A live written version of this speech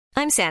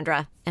I'm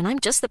Sandra, and I'm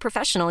just the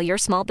professional your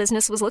small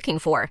business was looking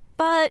for.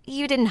 But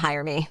you didn't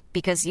hire me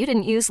because you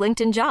didn't use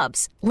LinkedIn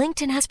Jobs.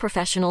 LinkedIn has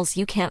professionals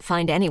you can't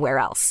find anywhere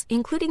else,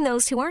 including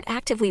those who aren't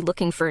actively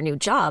looking for a new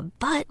job,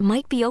 but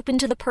might be open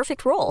to the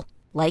perfect role,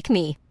 like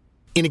me.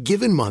 In a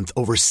given month,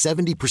 over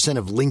 70%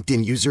 of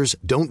LinkedIn users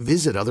don't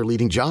visit other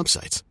leading job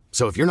sites.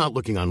 So if you're not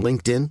looking on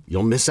LinkedIn,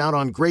 you'll miss out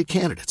on great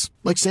candidates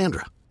like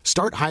Sandra.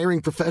 Start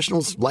hiring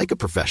professionals like a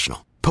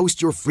professional.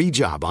 Post your free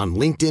job on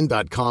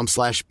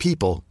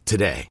linkedin.com/people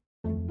today.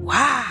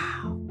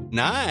 Wow.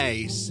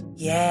 Nice.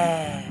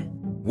 Yeah.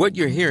 What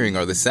you're hearing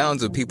are the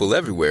sounds of people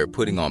everywhere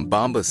putting on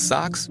Bombas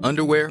socks,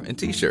 underwear, and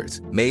T-shirts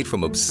made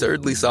from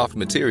absurdly soft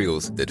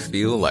materials that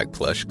feel like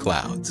plush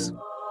clouds.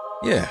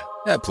 Yeah,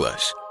 that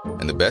plush.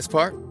 And the best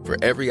part? For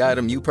every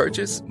item you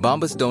purchase,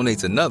 Bombas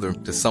donates another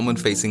to someone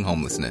facing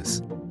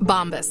homelessness.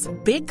 Bombas.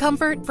 Big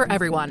comfort for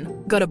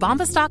everyone. Go to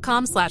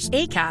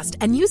bombas.com/ACAST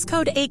and use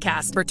code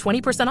ACAST for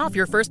 20% off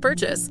your first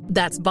purchase.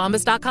 That's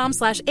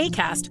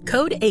bombas.com/ACAST.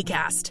 Code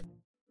ACAST.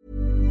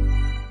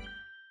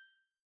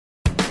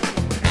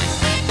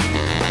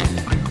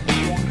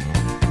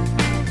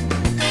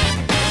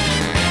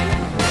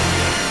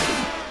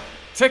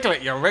 Tickle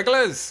it, you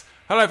wrigglers!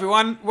 Hello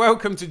everyone,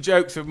 welcome to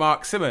Jokes with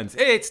Mark Simmons.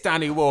 It's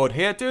Danny Ward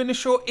here doing a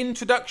short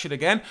introduction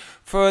again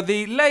for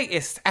the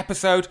latest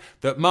episode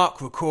that Mark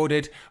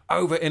recorded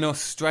over in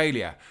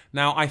Australia.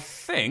 Now I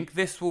think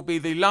this will be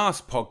the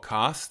last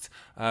podcast,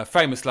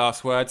 famous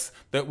last words,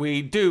 that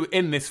we do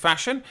in this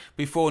fashion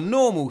before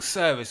normal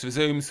service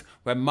resumes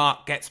when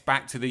Mark gets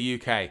back to the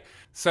UK.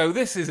 So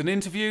this is an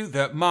interview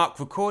that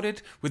Mark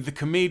recorded with the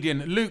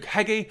comedian Luke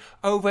Heggie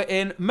over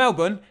in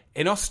Melbourne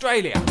in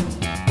Australia.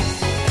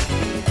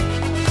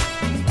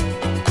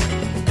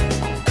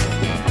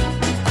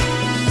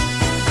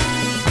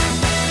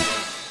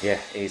 Yeah,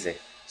 easy.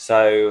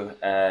 So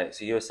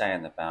you were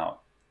saying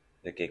about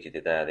the gig you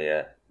did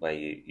earlier where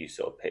you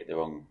sort of picked the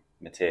wrong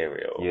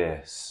material.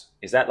 Yes.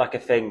 Is that like a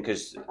thing?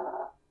 Because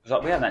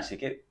like, we haven't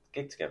actually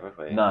gigged together, have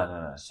we?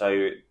 No.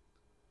 So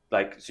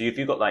if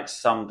you've got like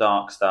some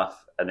dark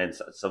stuff and then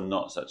some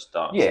not such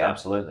dark stuff. Yeah,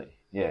 absolutely.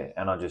 Yeah,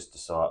 and I just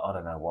decided, I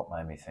don't know what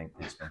made me think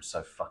this, but I'm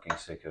so fucking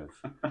sick of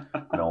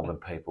Melbourne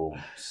people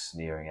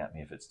sneering at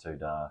me if it's too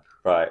dark.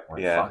 Right,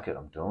 Fuck it,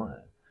 I'm doing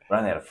it. I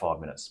only had a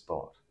 5-minute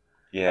spot.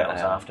 Yeah, and it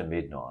was after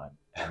midnight,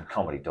 and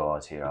comedy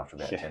dies here after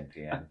about 10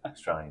 p.m.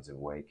 Australians are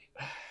weak.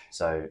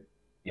 So,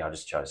 I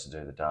just chose to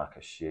do the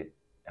darkest shit,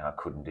 and I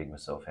couldn't dig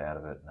myself out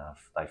of it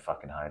enough. They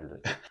fucking hated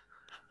it.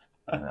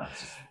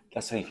 That's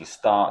the thing, if you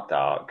start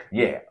dark,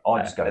 I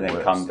just go and worse.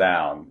 then come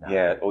down. No.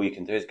 Yeah, all you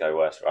can do is go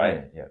worse,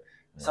 right? Yeah.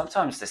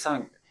 Sometimes there's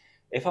something.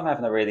 If I'm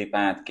having a really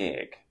bad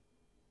gig,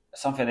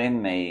 something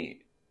in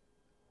me,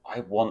 I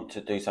want to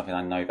do something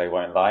I know they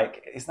won't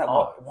like. Isn't that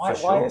why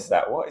is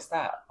that? What is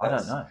that? I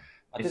don't know.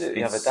 I did it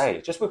the other day,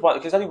 just with one,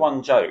 because only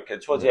one joke,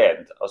 and towards the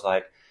end, I was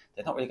like,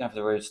 they're not really going for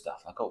the rude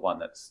stuff. I got one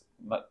that's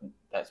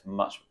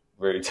much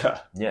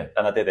ruder. Yeah,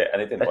 and I did it,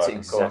 and it didn't work. That's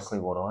exactly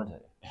what I do.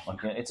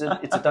 Like, it's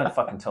a don't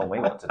fucking tell me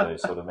what to do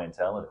sort of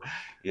mentality.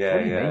 Yeah,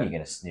 what do you mean you're going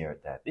to sneer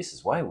at that? This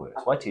is way worse.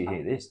 Wait till you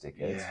hear this,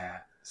 dickheads. Yeah.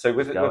 So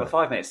with a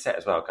 5-minute set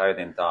as well, going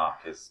in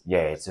dark is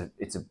it's a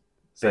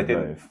big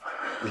move.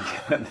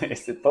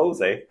 It's a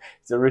ballsy.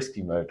 It's a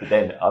risky move, but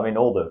then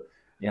all the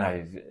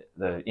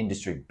the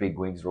industry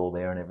bigwigs are all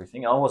there and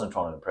everything. I wasn't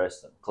trying to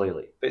impress them,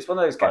 clearly. But it's one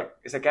of those,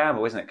 it's a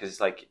gamble, isn't it? Because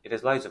it's like, if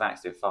there's loads of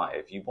acts to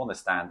 5, you want to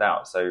stand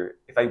out. So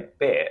if they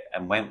bit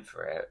and went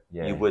for it,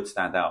 you would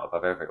stand out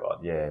above everyone.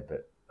 Yeah,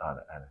 but I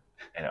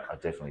I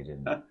definitely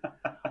didn't.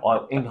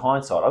 In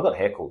hindsight, I got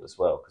heckled as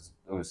well because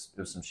there was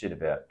some shit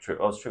about, I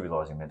was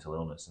trivialising mental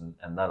illness and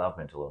they love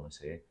mental illness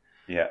here.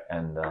 Yeah.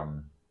 And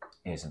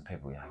some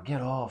people, get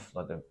off.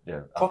 Like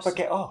they're proper upset.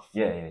 Get off.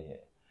 Yeah.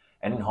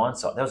 And in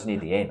hindsight, that was near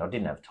the end. I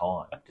didn't have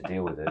time to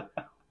deal with it.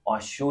 I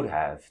should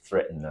have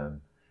threatened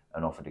them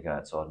and offered to go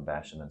outside and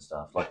bash them and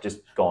stuff. Like,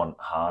 just gone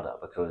harder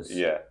because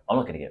I'm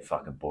not going to get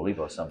fucking bullied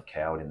by some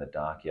coward in the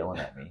dark yelling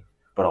at me.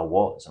 But I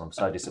was, and I'm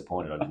so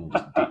disappointed I didn't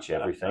just ditch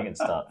everything and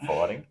start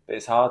fighting. But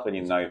it's hard when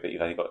you know that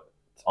you've only got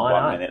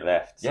 1 minute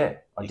left. Yeah,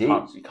 I did.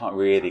 You can't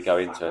really go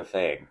into a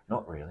thing.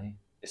 Not really.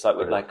 It's like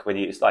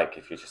it's like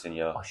if you're just in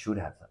your... I should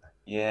have that.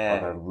 Yeah.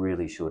 Like I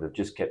really should have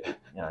just kept,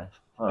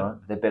 all right,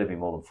 there better be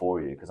more than 4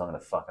 of you because I'm going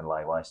to fucking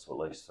lay waste to at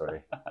least 3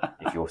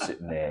 if you're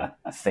sitting there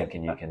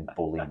thinking you can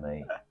bully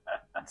me.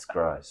 It's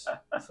gross.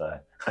 So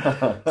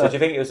do you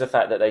think it was the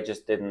fact that they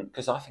just didn't...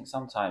 Because I think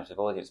sometimes with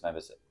audience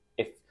members,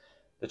 if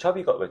the trouble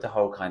you got with the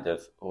whole kind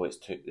of, it's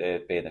too,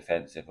 being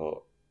offensive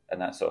and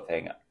that sort of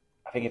thing,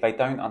 I think if they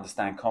don't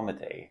understand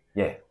comedy,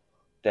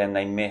 then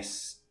they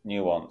miss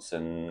nuance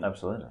and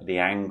absolutely the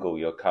angle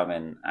you're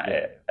coming at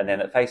it. And then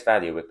at face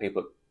value with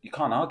people... You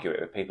can't argue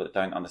it with people that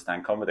don't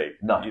understand comedy.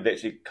 No. You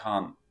literally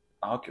can't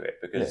argue it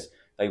because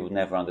they will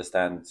never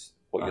understand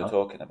what you're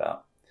talking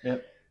about.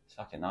 Yep. It's a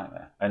fucking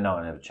nightmare. And no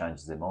one ever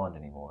changes their mind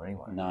anymore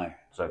anyway. No.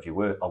 So if you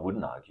were, I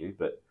wouldn't argue,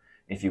 but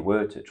if you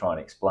were to try and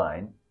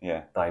explain,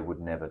 they would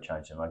never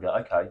change them. I'd go,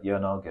 okay,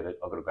 I'll get it.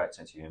 I've got a great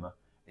sense of humour.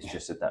 It's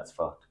just that's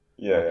fucked.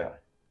 Yeah. Okay.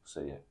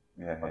 See you.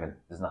 Yeah.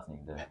 There's nothing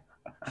you can do.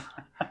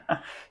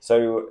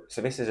 So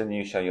this is a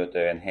new show you're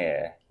doing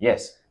here.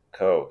 Yes.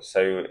 Cool.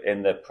 So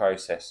in the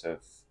process of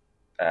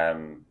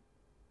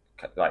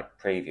like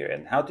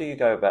previewing, how do you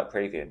go about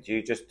previewing? Do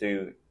you just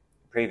do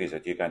previews, or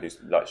do you go and do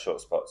like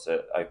short spots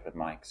at open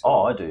mics?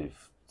 Oh, I do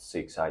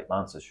 6-8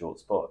 months of short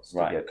spots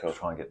to cool.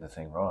 try and get the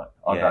thing right.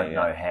 I don't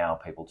know how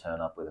people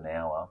turn up with an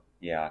hour.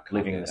 Yeah,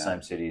 living in the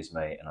same city as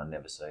me, and I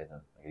never see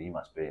them. You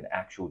must be an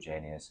actual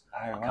genius.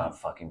 I can't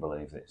fucking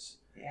believe this.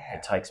 Yeah.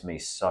 It takes me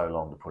so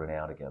long to put an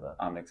hour together.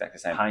 I'm exactly the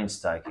same.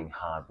 Painstaking,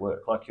 hard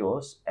work like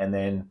yours, and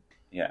then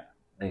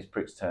these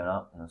pricks turn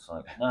up, and it's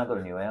like, no, I've got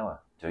a new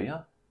hour. Do you?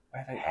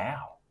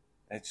 How?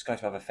 They just go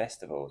to other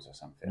festivals or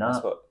something. No,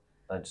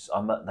 that's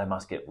what they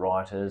must get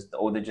writers,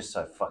 or they're just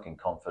so fucking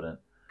confident.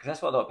 Because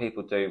that's what a lot of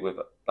people do with,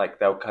 like,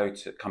 they'll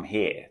come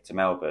here to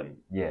Melbourne.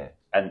 Yeah.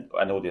 And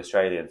all the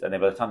Australians, and then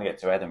by the time they get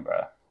to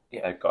Edinburgh,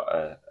 they've got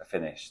a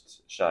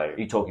finished show. Are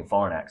you talking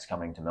foreign acts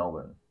coming to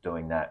Melbourne,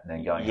 doing that, and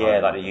then going home? Yeah,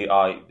 like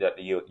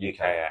the UK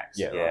acts.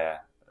 Yeah. Right.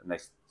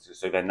 And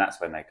so then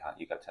that's when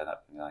you go turn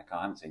up and you're like, oh,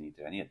 I haven't seen you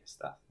do any of this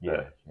stuff.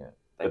 Yeah.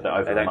 They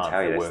don't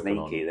tell you they're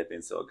sneaky. They've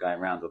been sort of going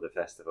around all the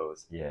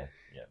festivals. Yeah.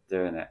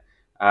 Doing it.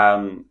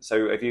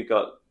 So have you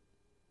got?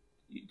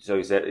 So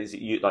is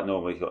you like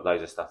normally you've got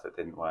loads of stuff that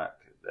didn't work?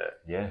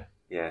 Yeah,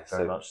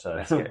 very much so.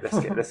 Let's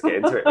get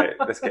into it, mate.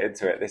 Let's get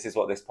into it. This is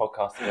what this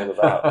podcast is all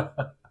about.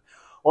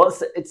 Well,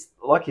 it's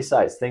like you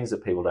say, it's things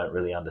that people don't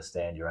really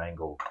understand your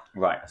angle.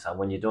 Right. So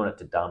when you're doing it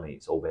to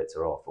dummies, all bets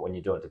are off. But when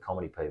you're doing it to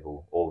comedy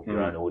people or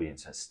your own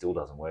audience, it still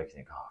doesn't work. You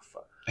think, oh,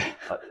 fuck.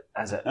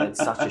 It's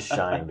such a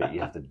shame that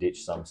you have to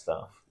ditch some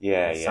stuff.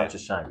 It's such a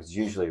shame because it's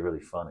usually really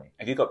funny.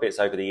 Have you got bits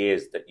over the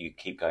years that you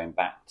keep going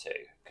back to?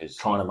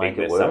 Trying to make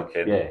it work.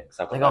 Yeah.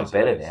 I think I'm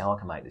better now. I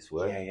can make this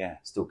work. Yeah.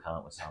 Still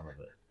can't with some of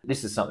it.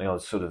 This is something I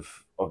was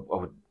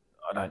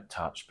I don't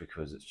touch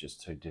because it's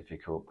just too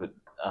difficult. But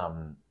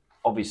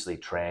obviously,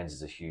 trans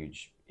is a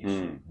huge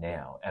issue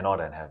now, and I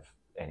don't have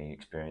any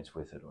experience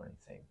with it or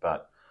anything.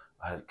 But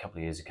a couple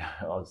of years ago,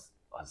 I was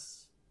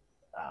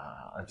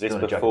this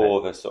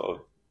before the sort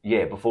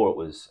of before it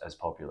was as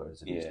popular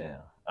as it is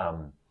now.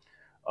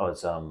 I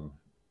was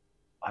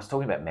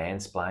talking about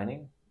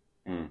mansplaining.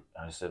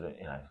 I said,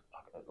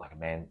 like a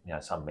man,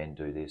 some men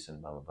do this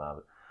and blah blah blah.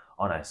 But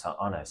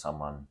I know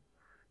someone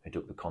who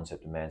took the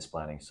concept of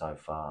mansplaining so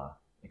far,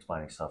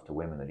 explaining stuff to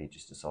women, that he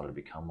just decided to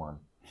become one.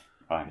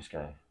 Right. Just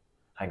go,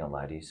 hang on,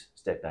 ladies,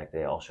 step back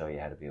there. I'll show you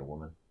how to be a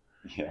woman.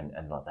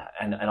 And like that.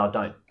 And I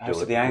don't do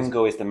so it. The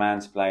angle is the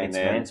mansplaining. It's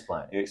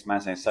mansplaining. You're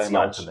mansplaining so it's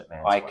much. The ultimate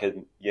mansplaining. I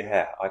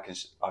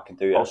can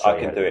do it. I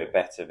can do it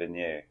better than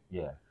you.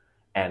 Yeah.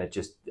 And it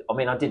just,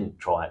 I didn't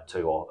try it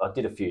too often. I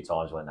did a few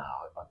times when,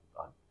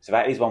 so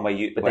that is one where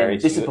you... But then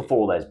this is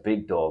before those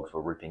big dogs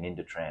were ripping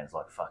into trans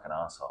like fucking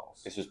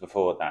assholes. This was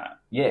before that?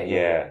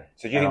 Yeah.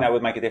 So do you think that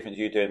would make a difference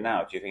you do it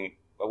now? Do you think...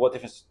 Well, what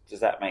difference does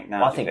that make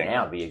now? I think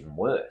now it'd be even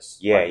worse.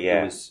 Yeah.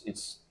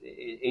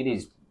 It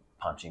is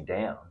punching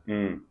down,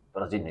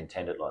 but I didn't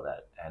intend it like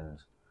that. And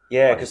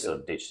I just sort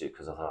of ditched it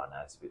because I thought,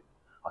 no, it's a bit...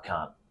 I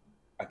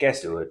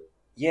can't do it.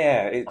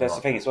 Yeah, that's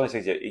the thing. It's one of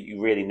those things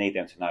you really need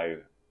them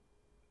to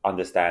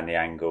understand the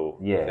angle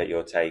that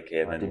you're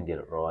taking. I didn't get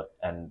it right,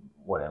 and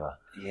whatever.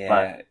 Yeah.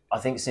 But I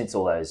think since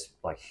all those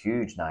like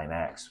huge name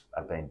acts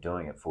have been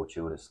doing it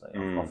fortuitously,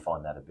 I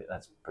find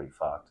that's pretty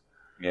fucked.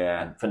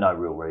 Yeah. And for no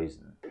real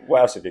reason.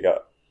 What else have you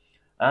got?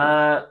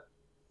 I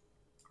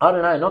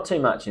don't know, not too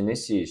much in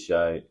this year's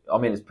show.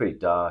 It's pretty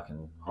dark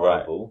and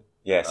horrible. Right.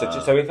 Yeah,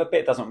 so if a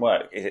bit doesn't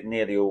work, is it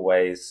nearly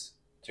always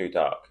too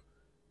dark?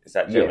 Is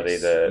that generally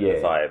the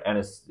vibe? And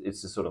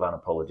it's the sort of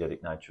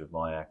unapologetic nature of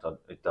my act.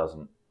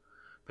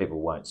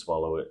 People won't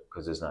swallow it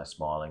because there's no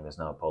smiling, there's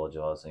no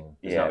apologising,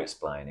 there's no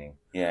explaining.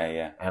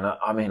 Yeah. And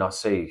I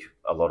see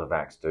a lot of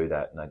acts do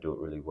that and they do it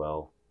really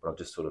well, but I've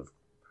just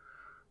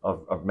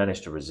I've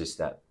managed to resist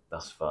that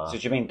thus far. So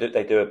do you mean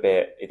they do a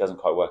bit, it doesn't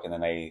quite work, and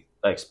then they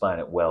explain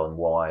it well and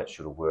why it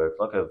should have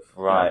worked, like a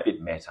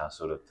bit meta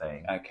sort of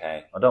thing.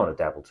 Okay. I don't want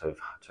to dabble too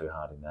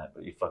hard in that,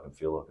 but you fucking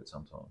feel like it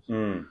sometimes.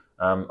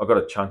 I've got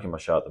a chunk in my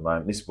show at the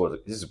moment. This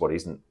is what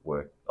isn't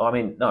work.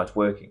 No, it's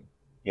working.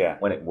 Yeah.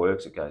 When it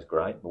works, it goes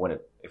great.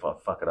 But if I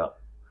fuck it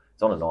up,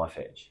 it's on a knife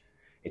edge.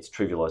 It's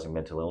trivialising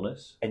mental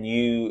illness. And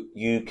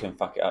you can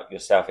fuck it up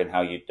yourself in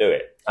how you do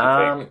it, do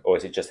you think? Or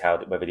is it just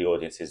whether the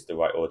audience is the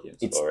right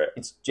audience for it?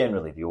 It's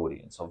generally the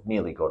audience. I've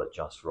nearly got it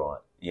just right.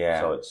 Yeah.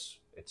 So it's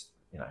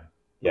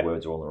the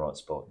words are all in the right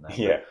spot. And that.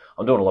 Yeah.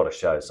 I'm doing a lot of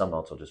shows. Some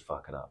nights I'll just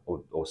fuck it up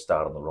or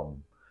start on the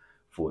wrong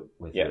foot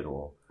with it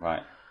or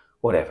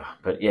whatever.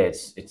 But yeah,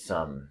 it's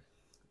the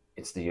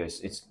use.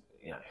 It's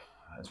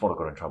what I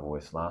got in trouble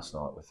with last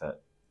night with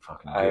that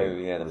fucking gig. Oh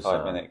yeah, the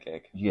 5-minute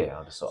gig. Yeah,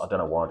 I don't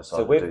know why I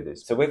decided to do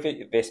this. So with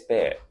this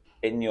bit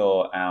in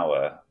your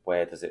hour,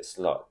 where does it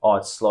slot? Oh,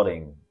 it's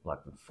slotting like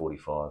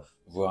 45.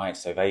 Right,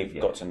 so they've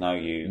got to know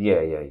you.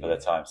 Yeah. For the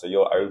time, so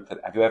you're open.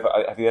 Have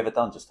you ever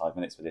done just 5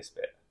 minutes for this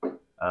bit?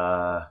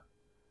 I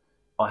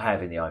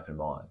have in the open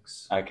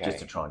mics, just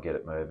to try and get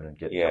it moving and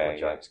get a couple of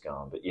jokes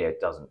going. But yeah,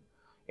 it doesn't.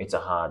 It's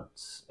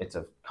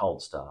a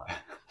cold start.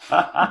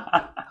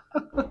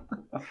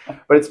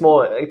 But it's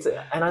more.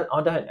 And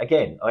I don't.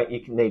 Again,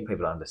 you need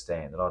people to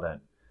understand that I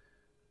don't.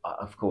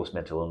 Of course,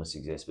 mental illness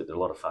exists, but there are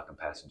a lot of fucking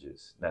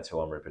passengers. And that's who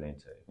I'm ripping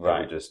into.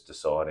 Right. People just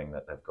deciding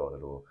that they've got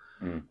it, or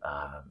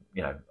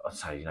I'd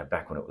say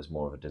back when it was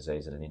more of a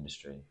disease than an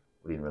industry,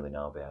 we didn't really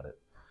know about it.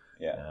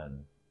 Yeah.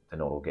 And they're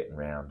not all getting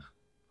around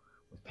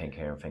with pink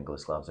hair and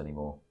fingerless gloves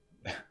anymore.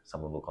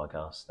 Some of them look like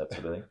us, that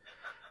sort of thing.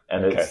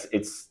 And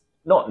it's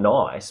not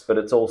nice, but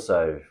it's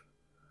also.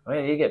 I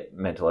mean, you get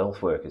mental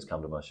health workers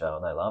come to my show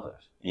and they love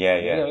it. Yeah.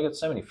 You got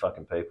so many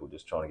fucking people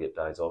just trying to get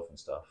days off and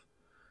stuff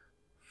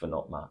for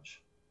not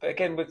much. But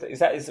again, was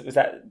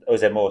that, or is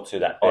there more to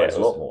that bit? Oh, there's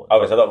a lot more. Oh,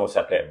 there's a lot more to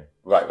that bit.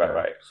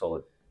 Right.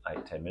 Solid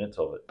 8-10 minutes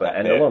of it. But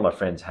a lot of my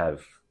friends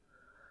have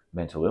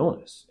mental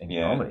illness in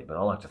comedy, but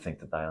I like to think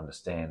that they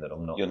understand that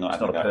it's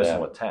not a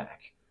personal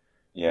attack.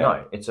 Yeah.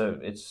 No, it's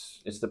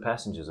the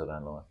passengers I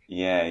don't like.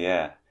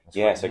 Yeah.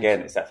 So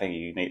again, it's that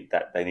thing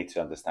they need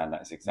to understand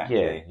that is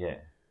exactly. Yeah.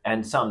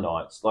 And some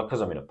nights, like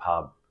because I'm in a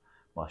pub,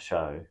 my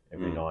show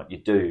every night, you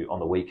do on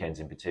the weekends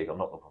in particular. I'm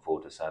not looking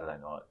forward to Saturday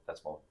night.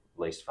 That's my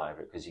least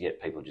favourite because you get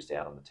people just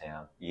out on the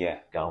town,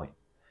 going.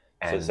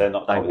 And so they're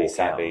not comedy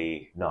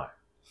savvy. No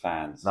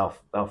fans.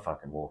 They'll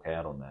fucking walk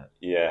out on that.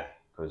 Yeah,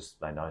 because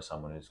they know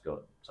someone who's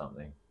got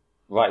something.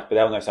 Right, but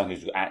they'll know someone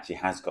who actually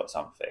has got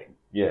something.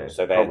 Yeah,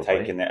 so they're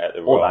taking it at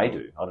the wrong. Or they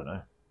do. I don't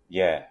know.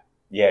 Yeah.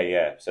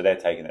 So they're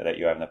taking it that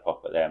you're having a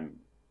pop at them.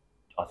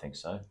 I think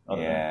so. I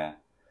don't know.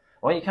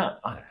 Well, you can't.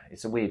 I don't know.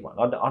 It's a weird one.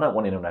 I don't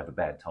want anyone to have a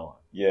bad time.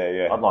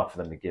 Yeah. I'd like for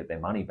them to get their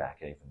money back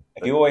even.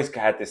 Have you always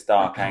had this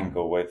dark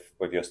angle with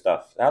your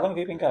stuff? How long have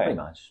you been going? Pretty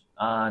much.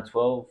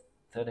 12,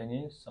 13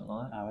 years, something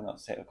like that. Oh, we're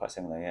not quite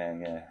similar.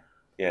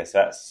 Yeah. So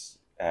that's.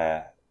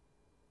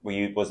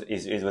 Was it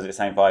the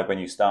same vibe when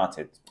you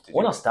started?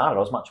 When I started, I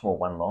was much more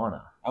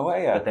one-liner. Oh, well,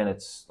 yeah. But then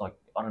it's like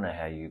I don't know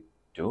how you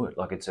do it.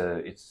 Like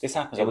this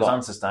happens. It was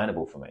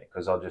unsustainable for me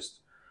because I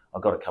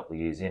got a couple of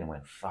years in and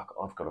went, fuck,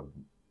 I've got to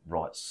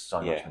write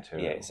so much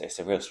material. Yeah, it's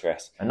a real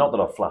stress. And not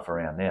that I fluff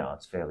around now;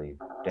 it's fairly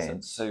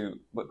dense. So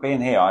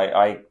being here,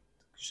 I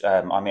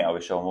meet up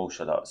with Sean Walsh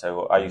a lot.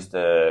 So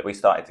we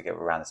started together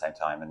around the same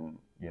time, and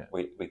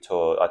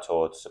I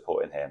toured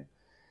supporting him.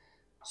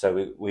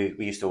 So we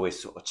used to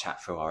always sort of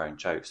chat through our own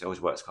jokes. It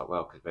always works quite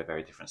well because we're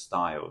very different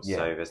styles. Yeah.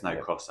 So there's no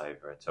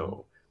crossover at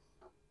all.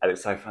 And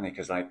it's so funny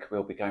because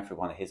we'll be going through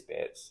one of his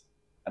bits,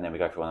 and then we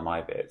go through one of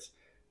my bits,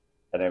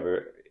 and then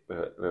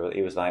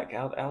he was like,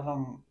 "How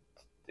long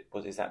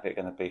is that bit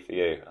going to be for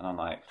you?" And I'm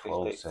like,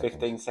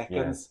 15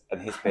 seconds. Yeah.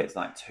 And his bit's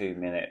like 2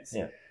 minutes.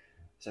 Yeah.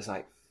 So it's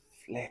like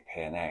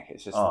flipping heck.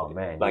 It's just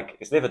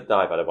it's live or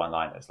die by the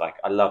one-liners. Like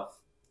I love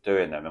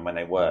doing them, and when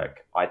they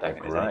work, I don't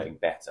think there's anything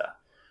better.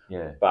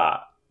 Yeah.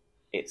 But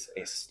it's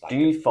like. Do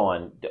you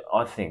find?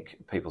 I think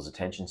people's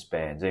attention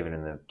spans, even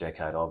in the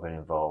decade I've been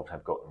involved,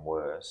 have gotten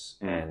worse.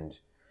 And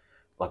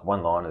like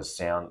one-liners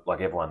sound like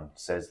everyone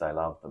says they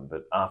love them,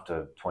 but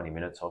after 20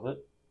 minutes of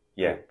it,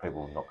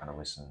 people are not going to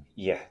listen.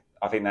 Yeah.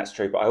 I think that's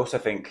true, but I also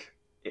think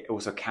it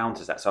also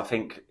counters that. So I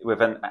think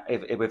with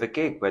a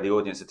gig where the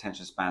audience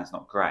attention span's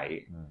not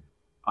great,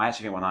 I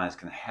actually think one-liners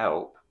can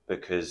help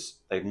because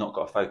they've not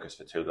got to focus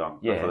for too long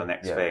before the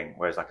next thing.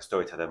 Whereas like a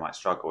storyteller might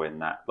struggle in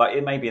that. Like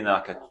it may be in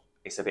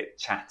it's a bit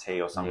chatty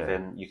or something.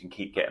 Yeah. You can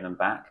keep getting them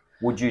back.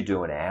 Would you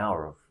do an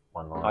hour of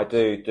one-liners? I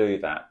do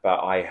that, but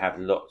I have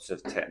lots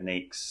of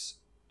techniques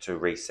to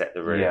reset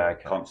the room.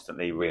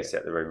 Constantly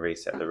reset the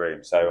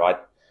room. So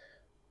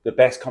the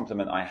best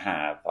compliment I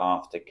have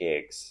after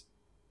gigs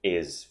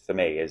is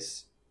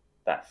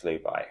that flew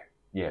by.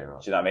 Yeah,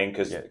 right. Do you know what I mean?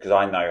 Because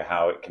I know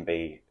how it can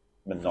be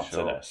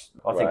monotonous.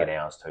 Sure. I think an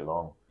hour's too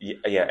long.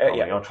 Yeah.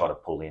 I try to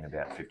pull in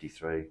about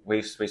 53.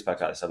 We spoke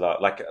about this a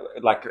lot. Like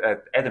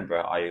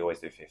Edinburgh, I always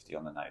do 50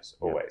 on the nose.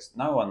 Always.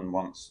 No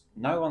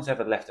one's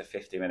ever left a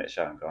 50-minute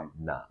show and gone,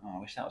 "No, I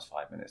wish that was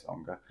 5 minutes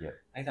longer." Yeah.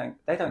 They don't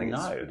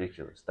know. It's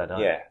ridiculous. They don't.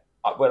 Yeah.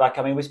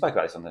 Well, we spoke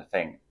about this on the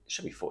thing. It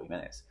should be 40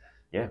 minutes.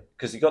 Yeah.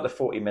 Because you got the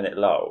 40-minute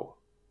lull.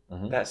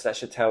 Mm-hmm. That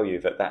should tell you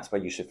that's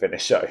where you should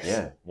finish shows.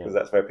 Yeah. Because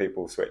that's where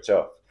people switch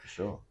off. For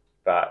sure.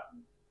 But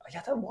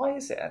why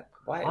is it?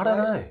 I don't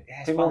know.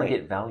 People want to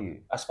get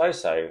value. I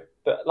suppose so.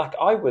 But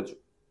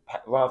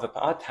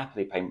I'd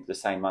happily pay the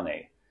same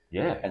money.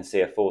 Yeah. And see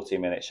a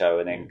 40-minute show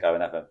and then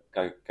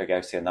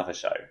go see another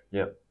show.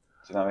 Yep.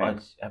 Do you know what I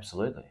mean?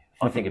 Absolutely.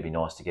 I think it'd be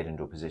nice to get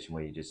into a position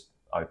where you're just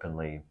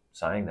openly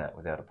saying that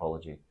without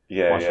apology.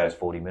 Yeah. My show's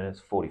 40 minutes,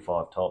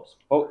 45 tops.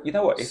 Well, you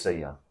know what? See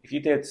ya. If you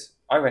did,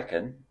 I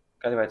reckon,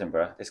 go to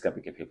Edinburgh. This is going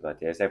to give people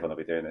ideas. Everyone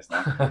will be doing this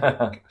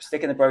now.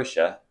 Stick in the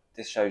brochure.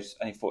 This show's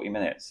only 40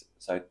 minutes,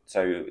 so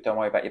don't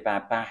worry about your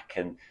bad back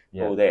and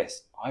all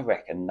this. I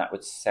reckon that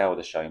would sell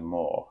the show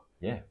more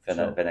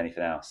than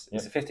anything else. Yeah.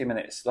 It's a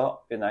 50-minute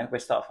slot, we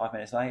start 5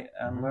 minutes late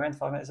and we're in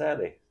 5 minutes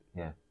early.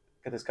 Yeah.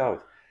 Good as gold.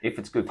 If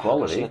it's good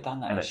quality,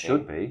 and it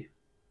should be,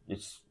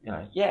 it's,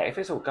 Yeah, if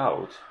it's all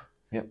gold.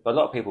 Yeah. But a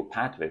lot of people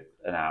pad with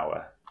an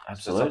hour.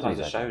 Absolutely. So sometimes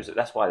it shows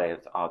that's why they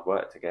have hard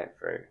work to get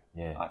through,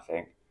 I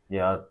think.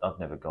 Yeah, I've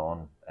never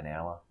gone an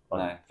hour.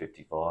 No.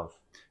 55.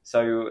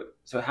 So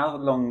how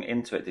long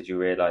into it did you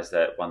realise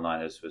that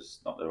one-liners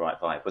was not the right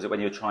vibe? Was it when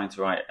you were trying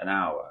to write an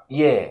hour?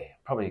 Yeah,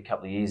 probably a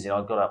couple of years in.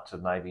 I got up to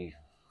maybe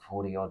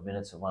 40-odd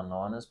minutes of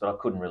one-liners, but I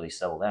couldn't really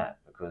sell that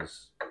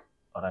because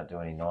I don't do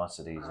any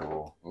niceties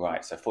or...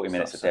 Right, so 40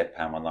 minutes of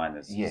deadpan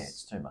one-liners. Yeah,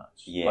 it's too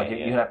much. Yeah, like,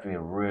 you have to be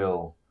a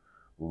real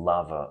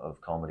lover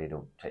of comedy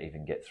to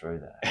even get through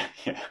that.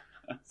 Yeah.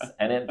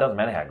 And it doesn't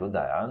matter how good they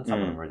are, and some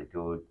of them are really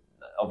good.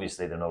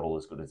 Obviously, they're not all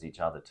as good as each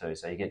other too,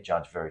 so you get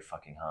judged very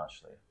fucking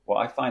harshly. What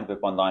I find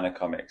with one-liner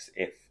comics,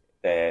 if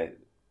they're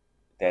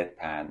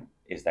deadpan,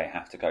 is they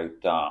have to go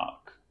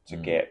dark to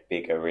get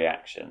bigger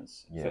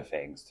reactions for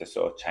things, to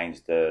sort of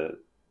change the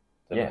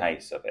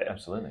pace of it.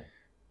 Absolutely.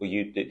 Well,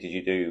 did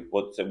you do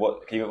what?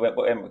 Can you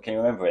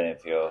remember any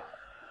of your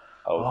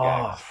old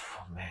gags?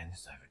 Oh man,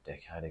 this is over a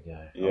decade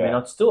ago. Yeah. I mean,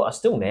 I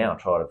still now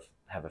try to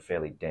have a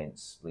fairly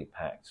densely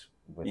packed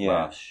with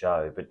last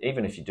show, but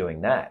even if you're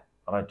doing that,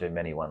 I don't do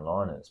many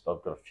one-liners, but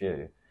I've got a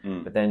few.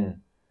 But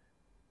then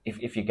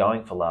if you're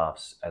going for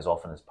laughs as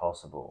often as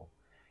possible,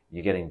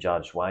 you're getting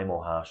judged way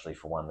more harshly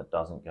for one that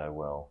doesn't go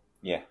well.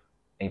 Yeah.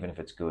 Even if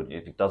it's good.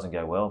 If it doesn't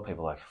go well,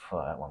 people are like,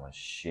 oh, that one was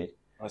shit.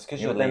 Well, it's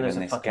because you're leaving there's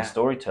a this fucking gap.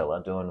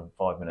 Storyteller doing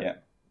a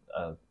 5-minute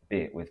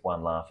bit with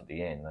one laugh at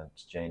the end.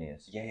 That's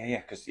genius.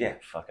 Yeah. Because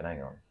fucking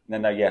hang on.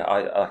 No. Yeah,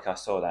 I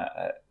saw that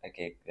at a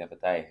gig the other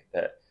day.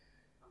 That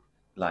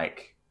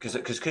because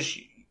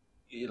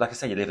like I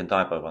say, you live and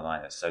die by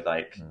one-liners. So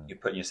you're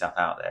putting yourself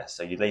out there.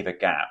 So you leave a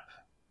gap,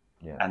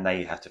 and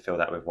they have to fill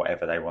that with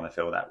whatever they want to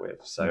fill that with.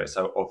 So it's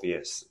so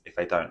obvious if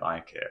they don't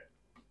like it.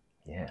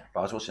 Yeah.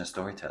 But I was watching a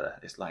Storyteller.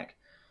 It's like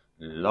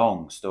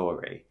long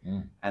story,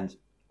 and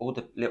all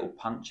the little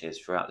punches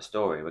throughout the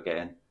story were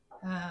getting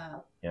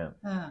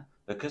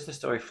because the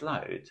story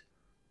flowed.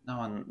 No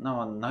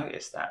one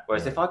noticed that.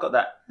 Whereas if I got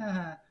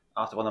that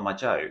after one of my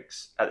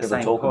jokes at the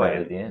same talk point, about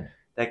it at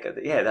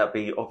the end. That'd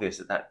be obvious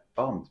that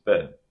bombed.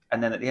 But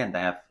and then at the end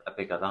they have a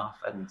bigger laugh,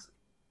 and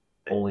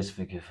all is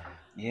forgiven.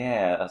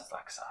 Yeah, that's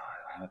like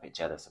I'm a bit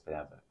jealous of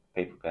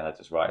people being able to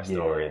just write a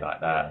story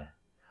like that. Yeah.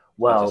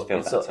 Well,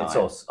 it's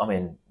also, I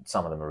mean,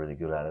 some of them are really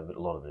good at it, but a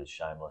lot of it is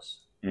shameless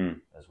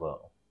as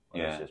well.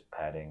 It's just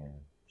padding and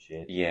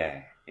shit.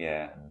 Yeah.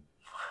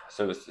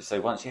 So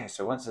once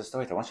the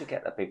storyteller, once you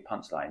get that big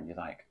punchline, you're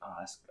like,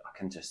 I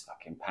can just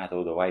fucking pad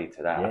all the way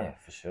to that. Yeah,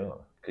 for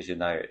sure. Because you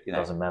know, it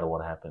doesn't matter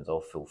what happens.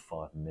 I'll fill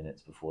 5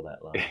 minutes before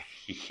that laugh.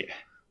 Yeah.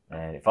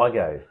 And if I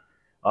go,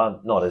 I'm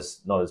not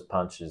as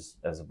punch as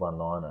a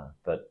one-liner,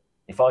 but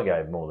if I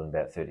go more than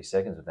about 30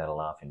 seconds without a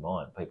laugh in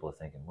mind, people are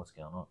thinking, what's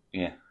going on?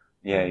 Yeah.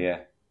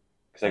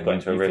 Because they've got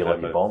into a rhythm. You feel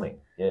like you're bombing.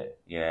 Yeah.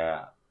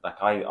 Yeah.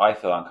 Like I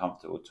feel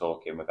uncomfortable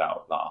talking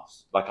without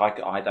laughs. Like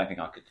I don't think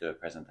I could do a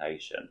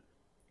presentation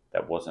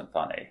that wasn't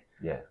funny.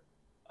 Yeah.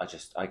 I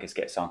just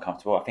get so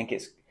uncomfortable. I think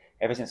it's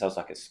ever since I was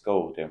at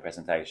school doing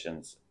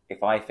presentations,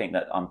 if I think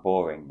that I'm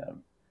boring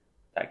them,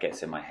 that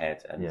gets in my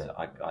head and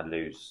I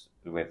lose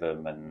the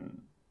rhythm,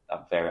 and I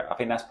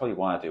think that's probably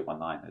why I do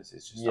one-liners.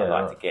 It's just I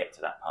like to get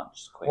to that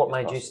punch as quick as possible.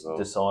 What made you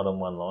decide on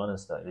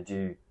one-liners though? Did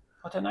you?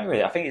 I don't know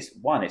really. I think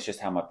it's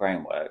just how my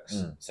brain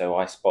works. So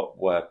I spot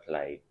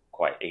wordplay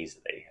quite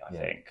easily, I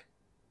think.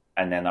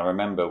 And then I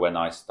remember when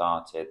I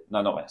started,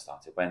 when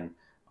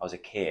I was a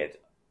kid,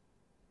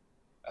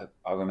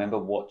 I remember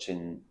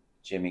watching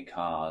Jimmy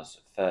Carr's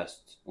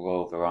first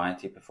Royal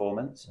Variety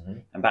performance.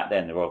 And back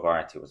then the Royal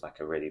Variety was like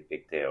a really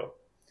big deal.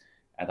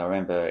 And I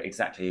remember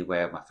exactly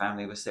where my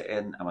family was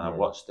sitting and when I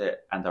watched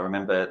it. And I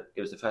remember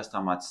it was the first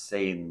time I'd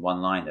seen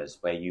one-liners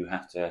where you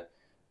have to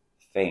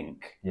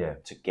think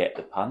to get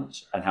the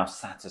punch, and how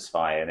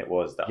satisfying it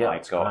was that I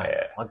got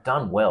it. I've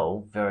done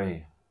well,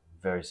 very,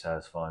 very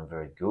satisfying,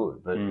 very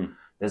good. But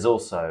there's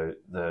also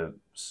the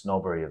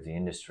snobbery of the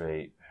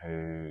industry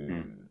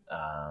who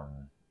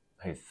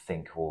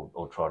think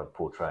or try to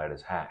portray it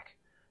as hack,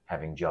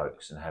 having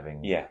jokes and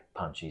having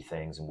punchy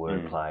things and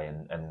wordplay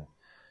and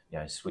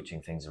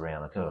switching things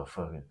around like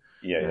fucking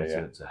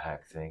it's a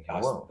hack thing.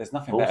 There's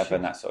nothing better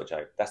than that sort of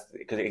joke. That's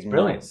because it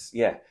ignites.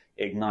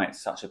 It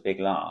ignites such a big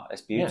laugh.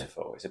 It's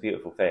beautiful. Yeah. It's a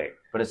beautiful thing.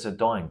 But it's a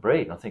dying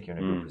breed. I think you're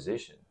in a good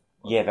position.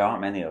 Yeah, there aren't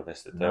many of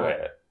us that do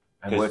it.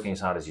 And working as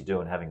hard as you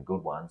do and having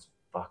good ones,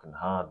 fucking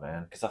hard,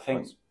 man. Because I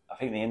think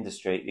the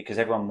industry, because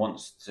everyone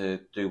wants to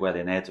do well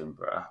in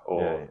Edinburgh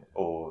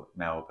or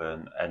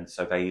Melbourne, and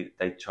so they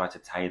try to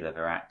tailor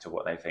their act to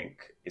what they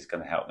think is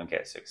going to help them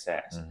get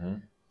success.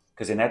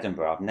 Because in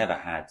Edinburgh, I've never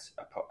had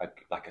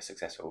a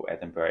successful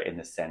Edinburgh in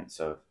the sense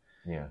of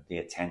the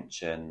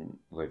attention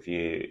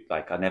review.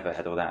 Like I never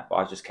had all that, but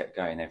I just kept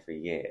going every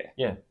year.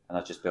 Yeah, and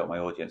I just built my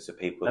audience of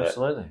people.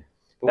 Absolutely,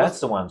 that's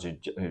the ones who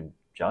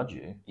judge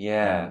you.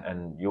 Yeah,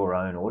 and your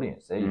own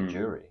audience. They're your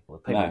jury. Well,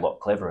 people are a lot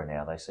cleverer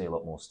now. They see a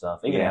lot more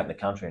stuff. Even out in the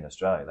country in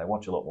Australia, they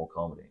watch a lot more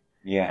comedy.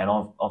 Yeah, and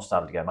I've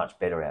started to go much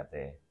better out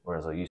there,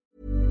 whereas I used.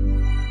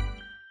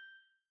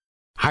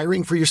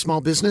 Hiring for your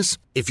small business?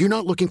 If you're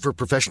not looking for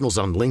professionals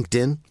on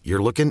LinkedIn,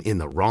 you're looking in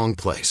the wrong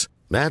place.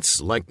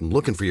 That's like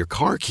looking for your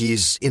car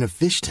keys in a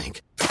fish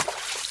tank.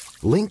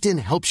 LinkedIn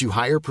helps you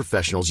hire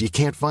professionals you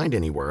can't find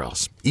anywhere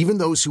else, even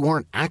those who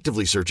aren't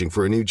actively searching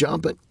for a new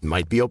job but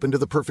might be open to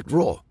the perfect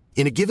role.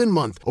 In a given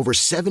month, over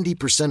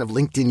 70% of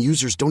LinkedIn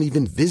users don't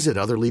even visit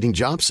other leading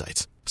job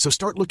sites. So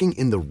start looking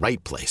in the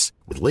right place.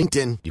 With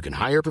LinkedIn, you can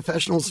hire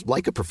professionals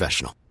like a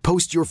professional.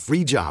 Post your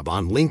free job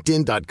on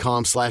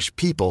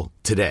linkedin.com/people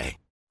today.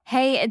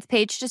 Hey, it's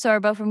Paige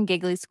DeSorbo from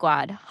Giggly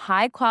Squad.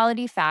 High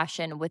quality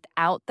fashion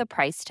without the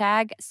price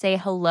tag. Say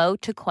hello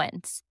to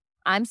Quince.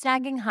 I'm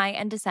snagging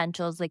high-end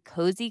essentials like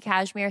cozy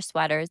cashmere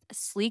sweaters,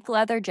 sleek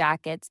leather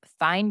jackets,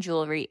 fine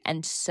jewelry,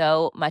 and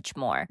so much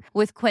more.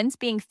 With Quince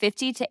being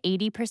 50 to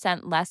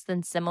 80% less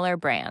than similar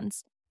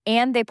brands.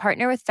 And they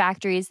partner with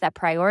factories that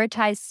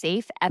prioritize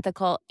safe,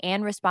 ethical,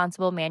 and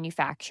responsible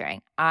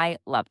manufacturing. I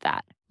love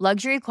that.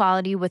 Luxury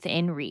quality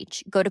within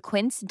reach. Go to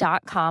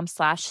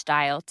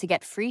quince.com/style to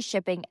get free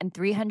shipping and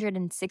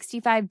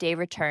 365-day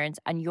returns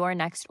on your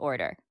next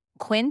order.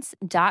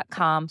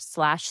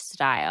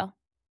 Quince.com/style.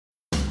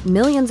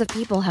 Millions of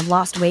people have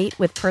lost weight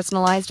with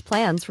personalized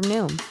plans from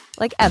Noom.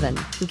 Like Evan,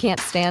 who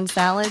can't stand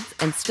salads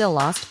and still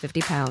lost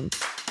 50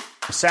 pounds.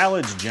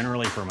 Salads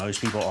generally for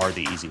most people are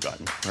the easy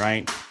button,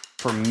 right?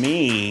 For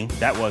me,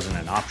 that wasn't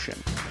an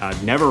option. I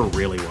never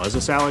really was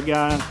a salad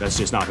guy. That's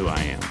just not who I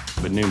am.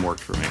 But Noom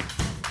worked for me.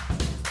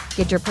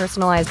 Get your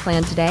personalized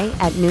plan today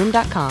at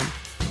Noom.com.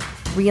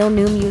 Real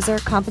Noom user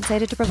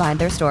compensated to provide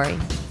their story.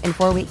 In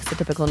 4 weeks, the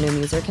typical Noom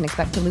user can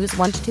expect to lose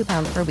 1 to 2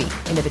 pounds per week.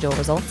 Individual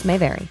results may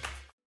vary.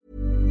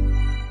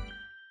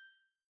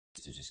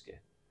 To just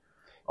get.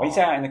 When you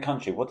say out in the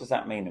country, what does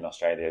that mean in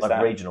Australia? Is like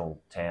that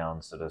regional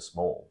towns that are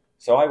small.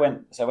 So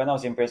when I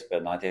was in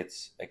Brisbane, I did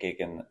a gig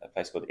in a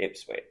place called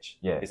Ipswich.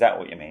 Yeah. Is that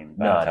what you mean?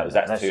 No,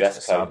 that's just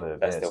a suburb.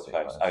 That's Yeah, still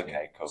close. yeah.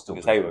 Okay, cool. Still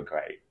Because pretty they were good.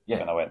 great Yeah.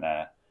 when I went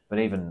there. But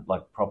even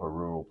like proper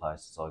rural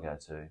places I go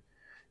to,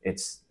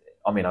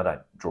 I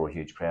don't draw a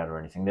huge crowd or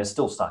anything. They're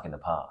still stuck in the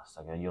past.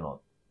 I go, you're not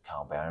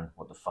Carl Barron.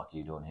 What the fuck are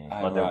you doing here?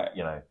 Oh, like,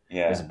 right.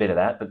 There's a bit of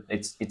that, but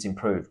it's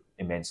improved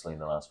immensely in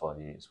the last 5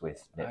 years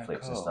with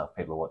Netflix and stuff.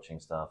 People are watching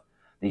stuff.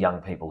 The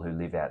young people who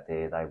live out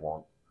there, they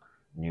want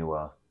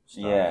newer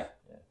stuff. Yeah.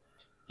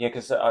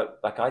 Because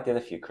I did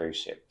a few cruise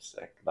ships,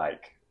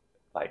 like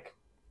I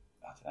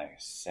don't know,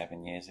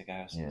 7 years ago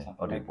or something.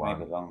 I did one.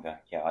 Maybe longer.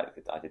 Yeah,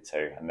 I did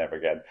two, and never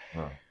again.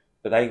 Right.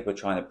 But they were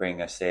trying to bring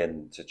us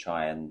in to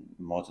try and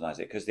modernise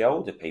it, because the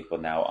older people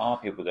now are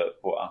people that were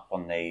brought up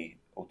on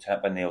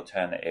when the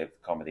alternative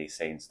comedy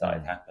scene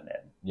started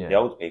happening. Yeah. The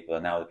older people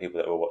are now the people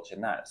that were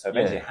watching that. So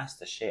eventually it has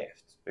to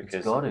shift. Because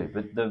it's got to,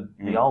 but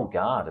the old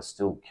guard are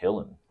still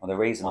killing. Well, the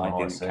reason I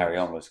didn't sense. carry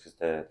on was because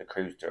the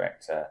cruise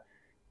director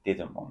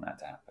didn't want that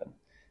to happen.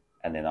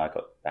 And then I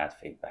got bad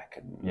feedback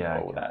and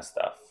all that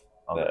stuff.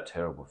 I got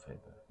terrible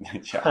feedback.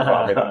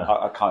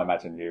 I can't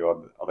imagine you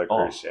on a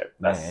cruise ship.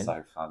 That's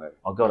so funny.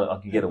 I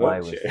can get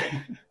away with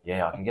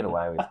I can get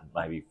away with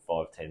maybe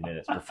 5-10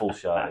 minutes. The full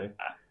show,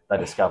 they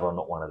discover I'm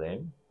not one of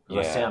them.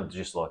 Because I sound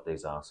just like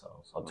these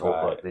arseholes. I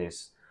talk like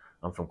this.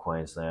 I'm from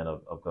Queensland.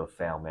 I've got a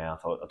foul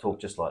mouth. I talk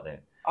just like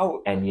that.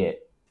 Oh, and yet,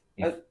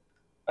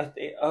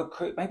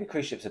 maybe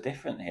cruise ships are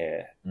different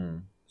here.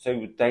 Mm.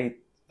 So they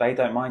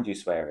don't mind you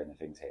swearing and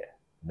things here.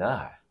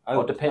 No.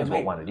 It depends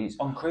what one it is.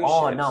 On cruise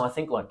ships. No, I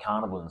think like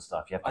Carnival and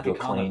stuff. You have to do a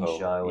clean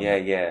show.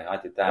 Yeah, I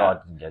did that. No, I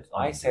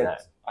didn't do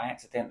that. I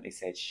accidentally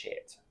said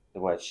shit. The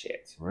word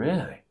shit.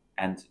 Really?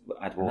 And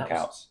I'd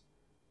walkouts.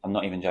 I'm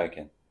not even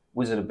joking.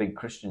 Was it a big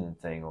Christian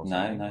thing or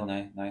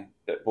something? No.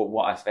 But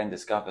what I then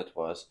discoveed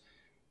was,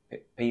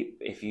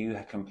 if you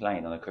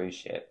complain on a cruise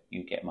ship,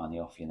 you get money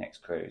off your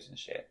next cruise and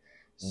shit.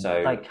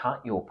 So they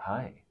cut your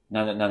pay.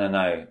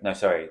 No,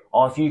 sorry.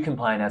 Oh, if you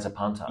complain as a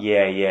punter.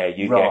 Yeah,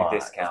 you get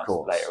discounts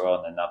later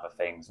on and other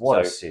things. What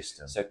a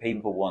system. So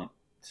people want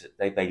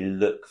they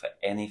look for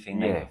anything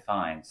they can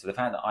find. So the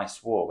fact that I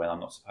swore when I'm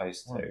not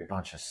supposed to. What a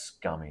bunch of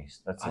scummies.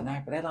 I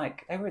know, but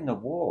they were in the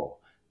war.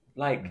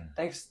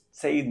 They've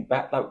seen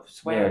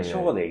swearing.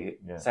 Surely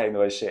saying the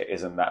word shit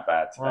isn't that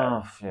bad to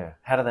them. Yeah.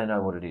 How do they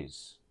know what it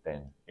is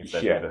then? If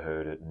they've never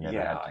heard it and never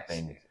had to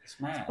bend it. It's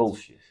mad. It's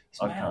bullshit. It's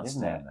I mad, can't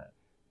stand that.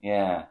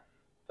 Yeah.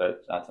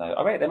 But I don't know.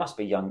 I reckon there must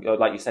be young,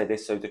 like you say,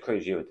 the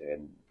cruise you were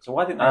doing. So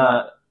why didn't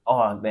they?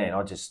 Oh man,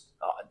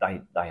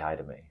 they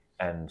hated me,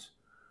 and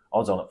I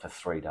was on it for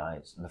 3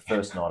 days. And the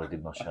first night I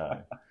did my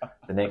show.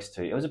 The next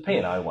two, it was a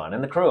P&O one,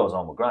 and the crew I was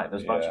on were great. There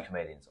was a bunch of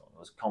comedians on. It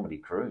was a comedy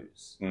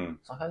cruise.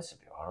 It's like, this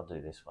would be alright. I'll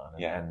do this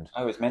one. And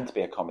it was meant to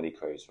be a comedy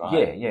cruise,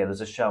 right? Yeah.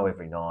 There's a show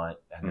every night,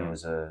 and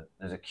there's a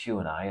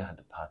Q&A I had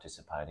to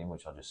participate in,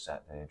 which I just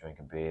sat there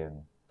drinking beer,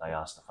 and they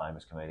asked the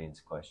famous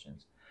comedians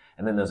questions.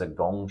 And then there's a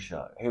gong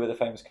show. Who were the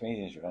famous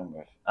comedians you're on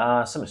with?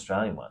 Some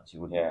Australian ones. You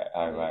wouldn't. Yeah,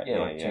 right. Yeah,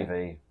 like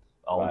TV,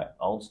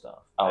 old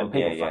stuff. Oh, and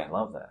people fucking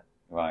love that.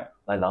 Right.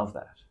 They love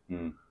that.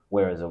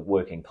 Whereas a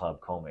working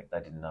club comic, they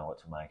didn't know what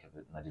to make of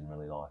it, and they didn't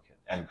really like it.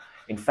 And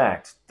in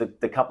fact,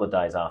 the couple of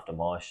days after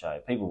my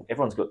show,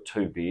 everyone's got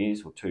 2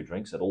 beers or 2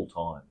 drinks at all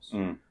times,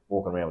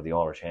 walking around with the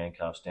Irish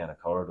handcuffs down a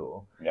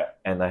corridor. Yeah.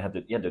 And you had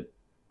to,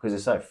 because they're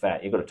so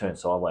fat, you've got to turn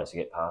sideways to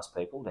get past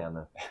people down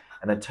the,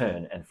 and they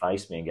turn and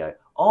face me and go,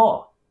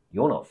 "Oh,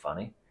 you're not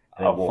funny."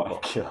 and then walk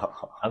off.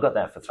 God. I got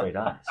that for 3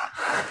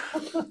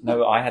 days.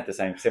 No, I had the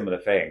similar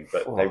thing,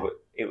 but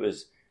it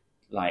was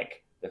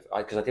like,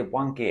 because I did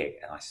one gig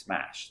and I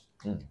smashed,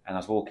 and I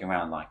was walking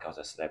around like I was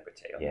a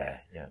celebrity. Yeah.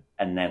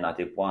 And then I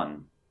did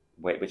one,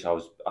 which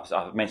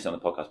I've mentioned on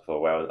the podcast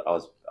before, where I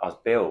was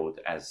billed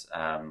as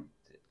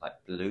like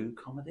blue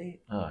comedy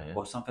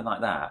or something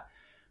like that.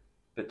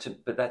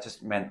 But that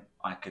just meant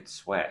I could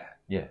swear.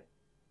 Yeah.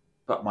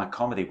 But my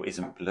comedy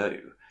isn't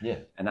blue. Yeah.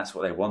 And that's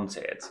what they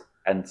wanted.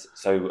 And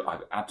so I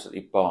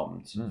absolutely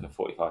bombed for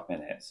 45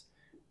 minutes.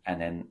 And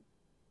then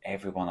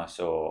everyone I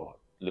saw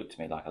looked at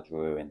me like I'd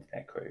ruined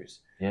their cruise.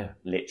 Yeah.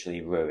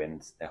 Literally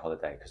ruined their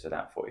holiday because of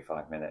that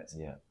 45 minutes.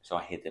 Yeah. So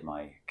I hid in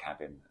my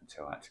cabin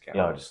until I had to get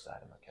Yeah, home. I just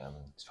stayed in my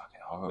cabin. It's fucking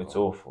horrible. It's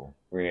awful.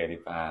 Really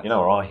bad. You know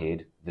where I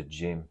hid? The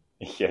gym.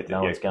 Yeah,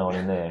 no one's going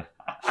in there.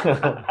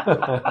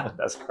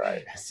 That's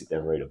great. Sit there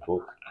and read a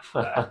book.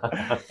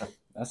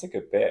 That's a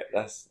good bit.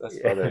 That's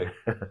funny.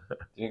 Do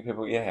you think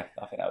people? Yeah,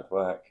 I think that would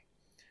work.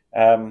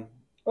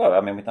 Well,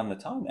 I mean, we've done the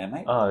time there,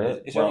 mate. Oh yeah.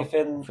 Is there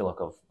anything? I feel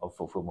like I've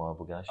fulfilled my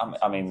obligations.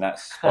 I mean,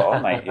 that's spot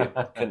on, mate.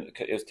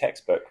 It was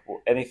textbook.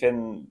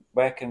 Anything?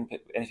 Anything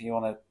you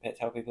want to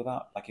tell people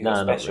about? Like you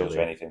got specials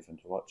or anything for them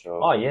to watch?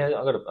 Or? Oh yeah,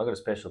 I got a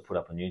special to put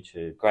up on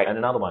YouTube. Great. And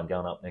another one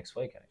going up next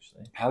week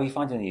actually. How are you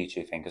finding the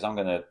YouTube thing? Because I'm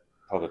going to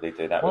probably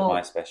do that with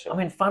my special. I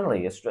mean,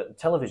 funnily,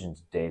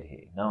 television's dead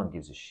here. No one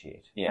gives a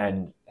shit. Yeah.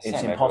 And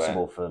it's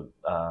impossible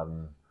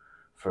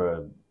for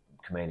a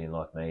comedian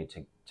like me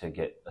to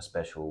get a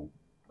special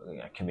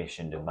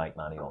commission to make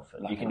money off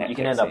it. Like you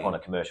can end up on a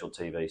commercial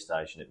TV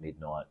station at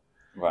midnight,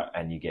 right?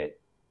 And you get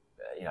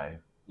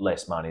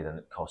less money than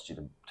it cost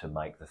you to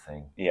make the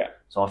thing. Yeah.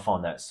 So I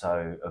find that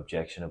so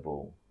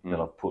objectionable that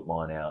I've put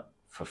mine out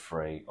for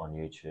free on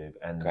YouTube.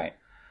 And great.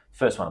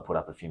 First one I put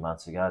up a few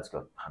months ago, it's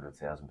got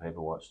 100,000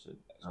 people watched it.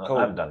 Cool. I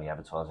haven't done the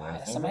advertising or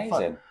anything. That's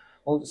amazing.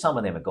 Well, some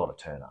of them have got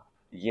to turn up.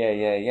 Yeah.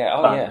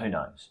 Oh, but yeah. Who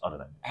knows? I don't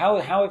know.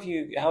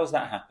 How has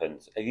that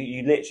happened?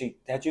 You literally,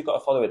 had you got a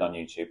following on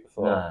YouTube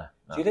before? No.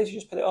 So you literally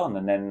just put it on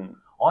and then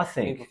I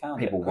think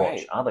people watch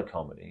Great. other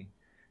comedy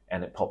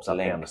and it pops up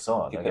down the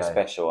side. You put a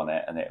special on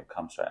it and it will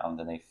come straight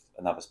underneath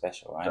another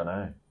special, right? I don't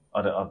know.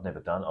 I've never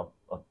done.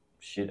 I'm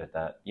shit at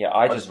that. Yeah,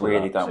 I just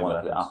really don't want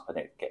to put it up and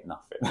it get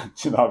nothing. Do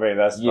you know what I mean?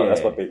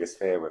 That's my biggest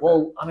fear with it.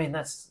 Well, I mean,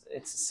 it's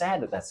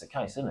sad that that's the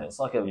case, isn't it? It's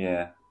like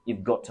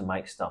you've got to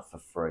make stuff for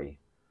free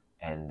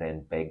and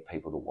then beg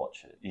people to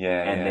watch it.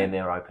 Yeah. And then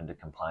they're open to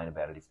complain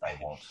about it if they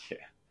want. Yeah.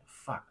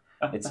 Fuck.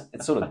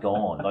 It's sort of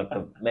gone. Like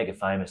the mega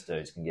famous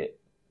dudes can get...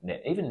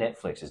 Even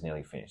Netflix is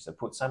nearly finished. They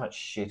put so much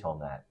shit on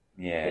that.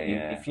 Yeah,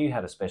 If you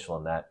had a special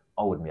on that,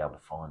 I wouldn't be able to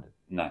find it.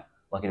 No.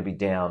 Like it'd be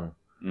down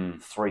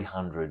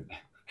 300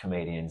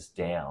 comedians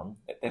down.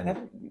 They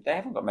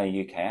haven't got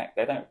many UK acts.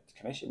 They don't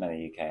commission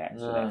many UK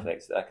acts for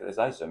Netflix. There's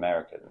loads of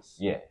Americans.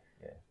 Yeah.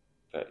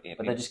 But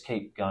they just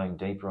keep going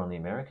deeper on the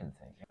American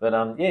thing. But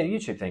the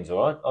YouTube thing's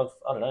all right.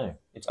 I don't know.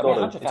 It's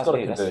got to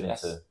convert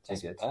into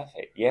tickets.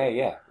 Perfect.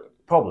 Yeah.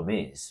 Problem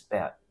is,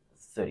 about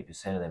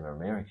 30% of them are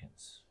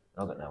Americans.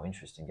 I've got no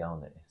interest in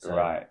going there. So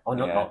right. I'm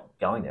not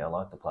going there. I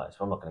like the place.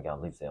 But I'm not going to go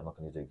and live there. I'm not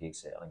going to do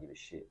gigs there. I don't give a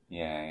shit.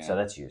 Yeah. So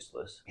that's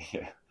useless.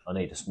 Yeah. I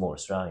need more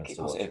Australians Keep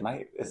to watch it.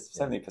 Mate. It's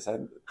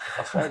 70%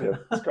 Australian.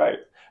 It's great.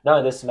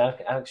 No, there's some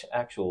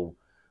actual...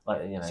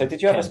 So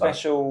did you have a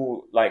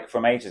special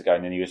from ages ago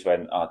and then you just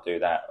went, I'll do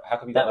that? How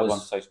come you got that one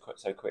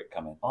so quick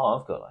coming? Oh,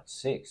 I've got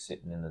 6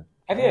 sitting in the...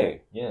 Have you?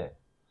 Yeah.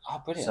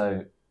 Oh, brilliant.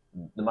 So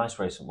the most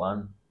recent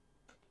one,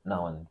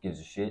 no one gives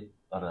a shit.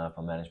 I don't know if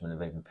my management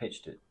have even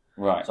pitched it.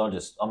 Right. So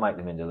I make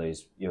them into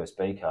these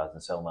USB cards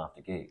and sell them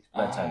after gigs.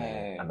 That's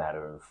only a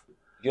matter of...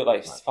 You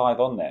got 5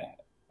 on there?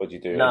 Or do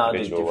you do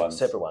individual ones?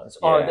 Separate ones.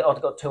 Yeah.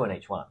 I've got 2 on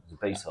each one. It's a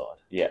B-side.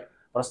 Yeah.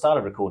 But I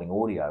started recording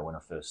audio when I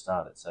first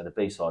started, so the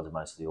B-sides are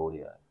mostly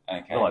audio.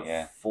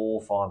 Okay,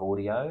 4 or 5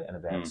 audio and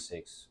about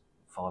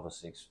 5 or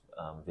 6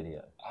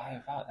 video. Oh,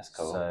 right, that's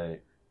cool. So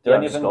do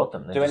any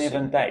of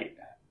them date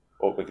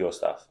or with your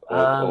stuff, or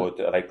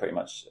are they pretty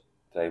much?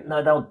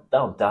 No,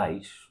 they'll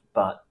date,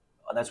 but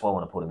that's why I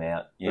want to put them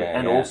out.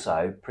 Yeah,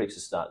 also, Pricks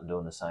are starting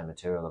doing the same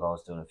material that I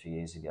was doing a few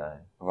years ago.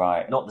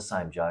 Right. Not the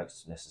same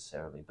jokes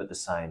necessarily, but the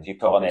same. Do you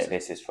put on it?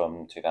 This is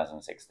from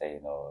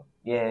 2016 or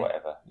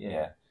whatever.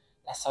 Yeah.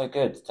 That's so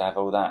good to have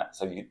all that.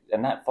 So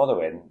and that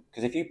following,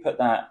 because if you put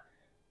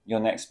your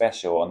next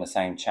special on the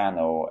same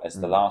channel as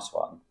the last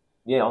one,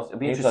 it'd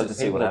be interesting to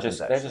see what happens.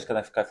 They're just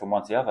going to go from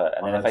one to the other,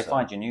 and then if they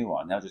find your new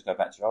one, they'll just go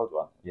back to your old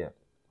one. Yeah,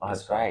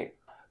 that's great.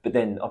 But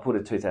then I put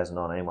a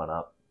 2019 one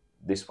up.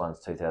 This one's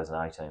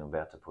 2018. I'm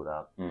about to put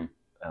up, and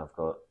I've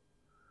got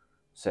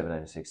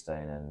 17, 16,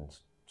 and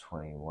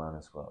 21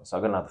 as well. So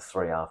I've got another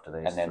 3 after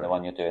these. And then the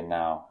one you're doing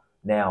now.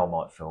 Now I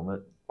might film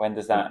it. When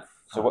does that?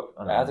 So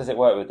how does it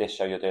work with this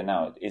show you're doing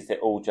now? Is it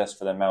all just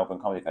for the Melbourne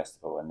Comedy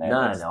Festival? And then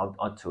no,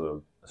 I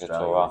tour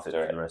Australia after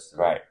for the rest of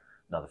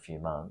another few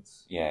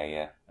months.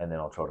 Yeah. And then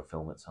I'll try to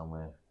film it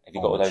somewhere. Have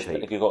you got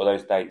all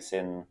those dates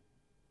in?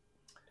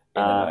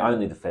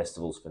 Only the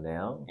festivals for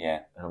now. Yeah.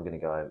 And I'm going to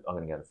go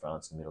to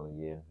France in the middle of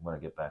the year. When I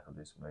get back, I'll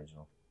do some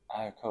regional.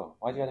 Oh, cool.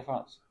 Why do you go to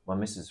France? My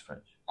missus is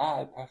French.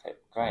 Oh,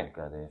 perfect. Great. I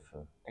go there for...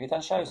 Have you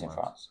done shows in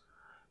France?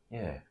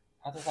 Yeah.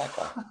 How does that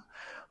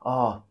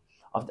go?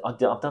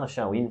 I've done a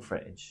show in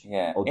French.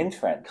 Yeah, in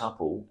French?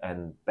 Couple,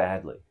 and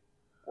badly.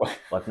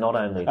 Like, not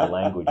only the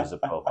language is a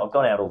problem. I've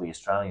got out all the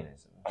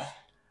Australianisms,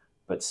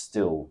 but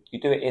still... You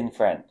do it in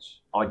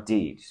French? I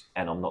did,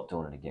 and I'm not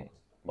doing it again.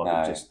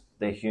 Like, no.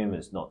 Their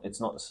humour's not...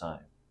 It's not the same.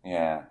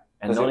 Yeah.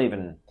 And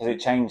Does it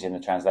change in the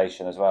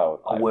translation as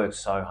well? I worked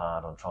so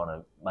hard on trying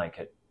to make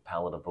it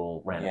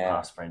palatable, ran it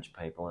past French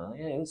people, and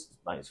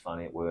it's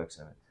funny, it works,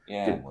 and it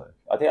didn't work.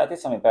 I did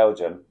something in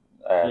Belgium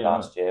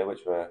last year, which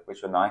were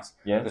nice.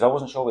 Yeah. Because I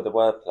wasn't sure with the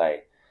wordplay,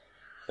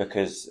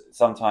 because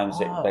sometimes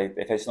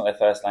if it's not their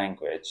first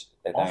language,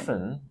 they don't.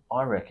 Often,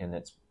 I reckon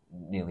it's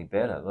nearly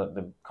better.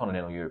 The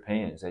continental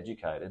European is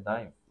educated;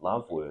 they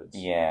love words.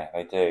 Yeah,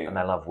 they do, and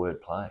they love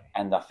wordplay.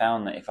 And I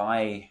found that if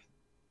I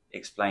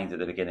explained at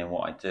the beginning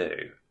what I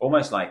do,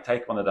 almost like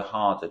take one of the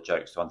harder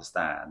jokes to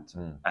understand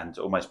and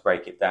almost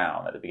break it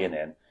down at the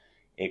beginning,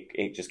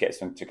 it just gets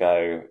them to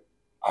go,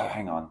 oh,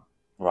 hang on,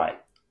 right,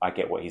 I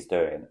get what he's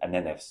doing, and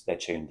then they're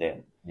tuned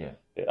in. Yeah,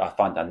 I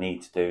find I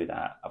need to do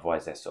that,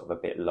 otherwise they're sort of a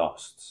bit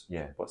lost.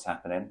 Yeah, what's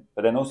happening.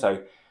 But then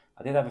also,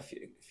 I did have a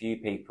few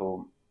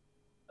people.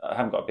 I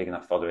haven't got a big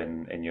enough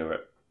following in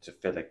Europe to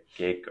fill a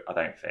gig, I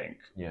don't think.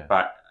 Yeah,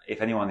 but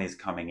if anyone is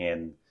coming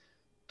in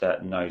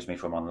that knows me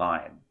from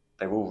online,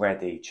 they're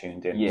already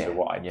tuned in to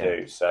what I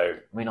do. So,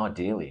 I mean,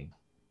 ideally,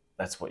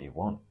 that's what you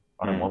want.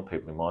 I don't want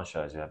people in my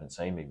shows who haven't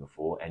seen me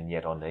before, and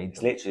yet I need.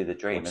 It's literally the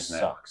dream, isn't it?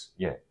 Sucks.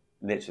 Yeah,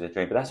 literally the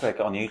dream. But that's where it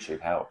got on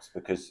YouTube helps,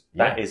 because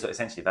that is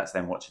essentially that's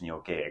them watching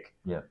your gig.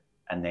 Yeah,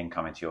 and then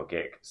coming to your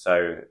gig.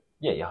 So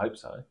yeah, you hope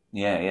so.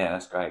 Yeah,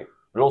 that's great.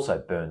 But it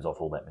also burns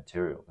off all that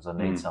material, because I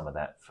need some of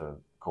that for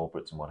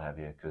corporates and what have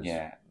you. Because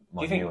do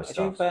you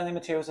think burning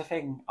material is a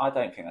thing? I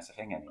don't think that's a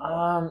thing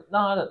anymore.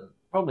 No,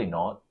 probably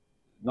not.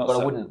 But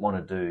I wouldn't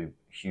want to do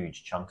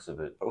huge chunks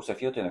of it. But also,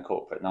 if you're doing a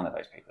corporate, none of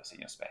those people have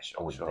seen your special.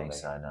 I wouldn't think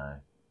so, no.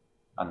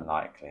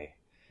 Unlikely.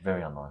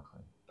 Very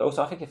unlikely. But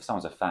also, I think if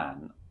someone's a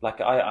fan,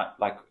 I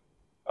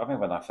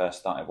remember when I first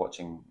started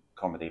watching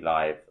comedy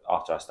live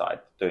after I started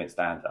doing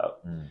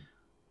stand-up, and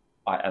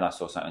I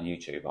saw something on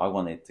YouTube, I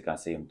wanted to go and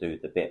see them do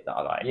the bit that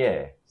I like.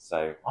 Yeah.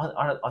 So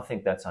I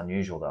think that's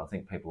unusual, though. I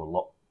think people are a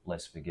lot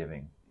less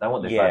forgiving. They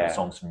want their favourite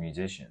songs from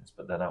musicians,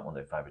 but they don't want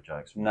their favourite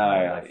jokes from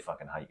They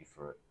fucking hate you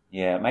for it.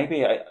 Yeah,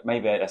 maybe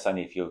that's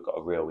only if you've got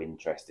a real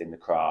interest in the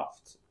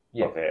craft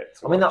of it.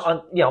 I mean,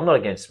 I'm not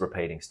against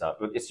repeating stuff.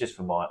 It's just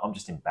I'm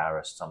just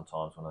embarrassed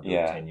sometimes when I do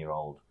a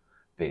 10-year-old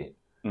bit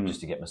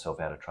just to get myself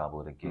out of trouble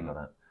at a gig on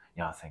it.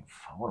 I think,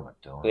 what am I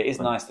doing? But it is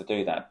nice to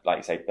do that, like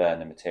you say, burn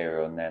the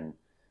material, and then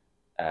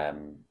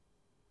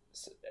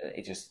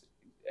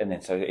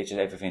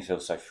everything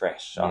feels so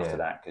fresh after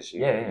that, because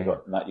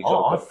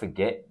I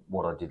forget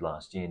what I did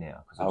last year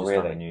now, because I've just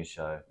done a new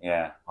show.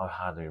 Yeah, I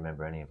hardly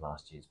remember any of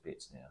last year's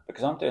bits now,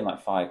 because I'm doing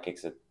like 5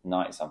 gigs a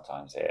night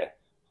sometimes here.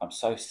 I'm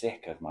so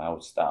sick of my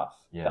old stuff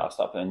that I'll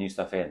start putting new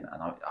stuff in,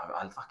 and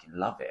I fucking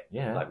love it.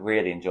 Yeah, like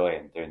really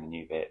enjoying doing the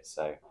new bits.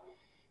 So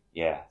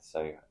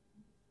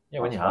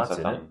when your heart's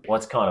in it. Well,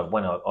 it's kind of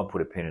when I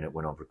put a pin in it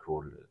when I've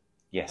recorded it.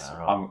 Yes,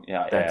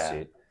 that's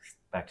it.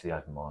 Back to the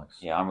open mics.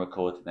 Yeah, I'm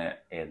recording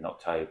it in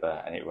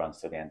October, and it runs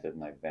to the end of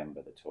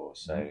November, the tour.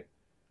 So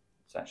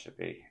that should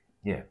be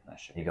you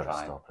be got to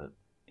fine. stop it.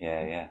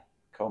 Yeah,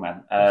 cool,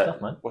 man.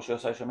 Stuff, man. What's your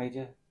social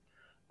media?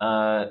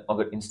 I've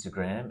got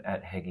Instagram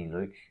at Heggie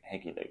Luke,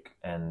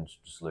 and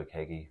just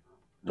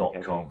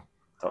LukeHeggie.com.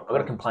 I've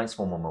got a complaints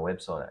form on my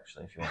website,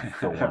 actually, if you want to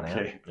fill one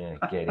out. Yeah,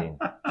 get in.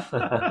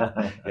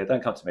 Yeah,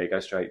 don't come to me. Go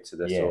straight to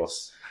the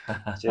source.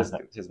 Cheers,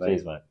 mate. Cheers,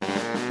 mate.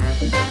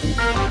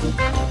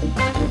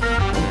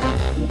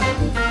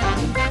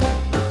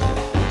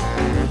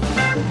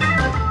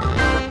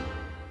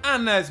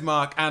 And there's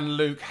Mark and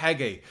Luke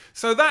Heggie.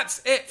 So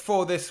that's it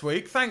for this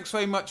week. Thanks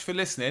very much for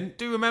listening.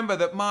 Do remember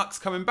that Mark's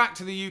coming back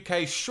to the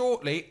UK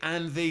shortly,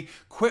 and the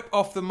Quip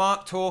Off the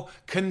Mark tour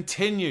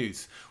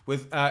continues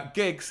with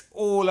gigs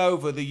all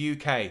over the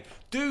UK.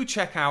 Do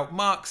check out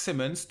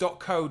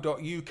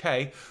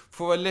marksimmons.co.uk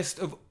for a list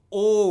of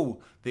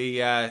all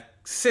the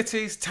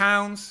cities,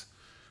 towns,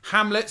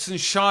 hamlets and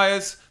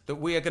shires that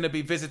we are going to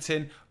be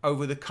visiting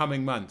over the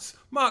coming months.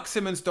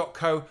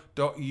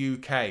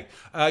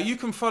 marksimmons.co.uk. You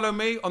can follow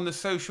me on the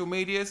social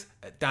medias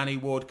at Danny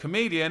Ward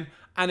Comedian.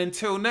 And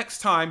until next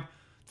time,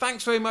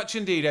 thanks very much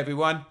indeed,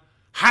 everyone.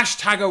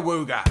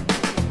 #Awooga.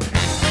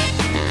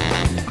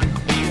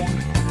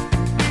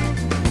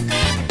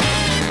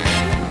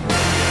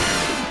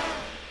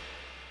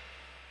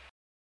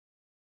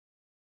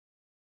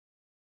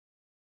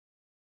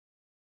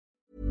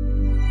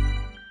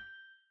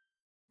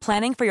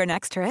 Planning for your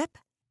next trip?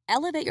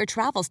 Elevate your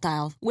travel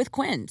style with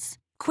Quince.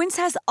 Quince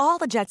has all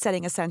the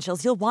jet-setting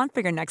essentials you'll want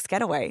for your next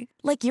getaway,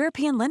 like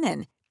European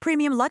linen,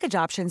 premium luggage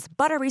options,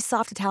 buttery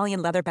soft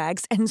Italian leather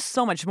bags, and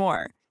so much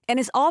more. And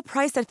is all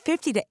priced at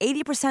 50 to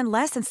 80%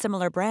 less than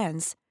similar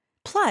brands.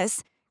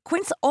 Plus,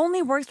 Quince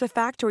only works with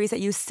factories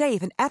that use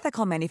safe and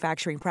ethical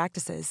manufacturing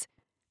practices.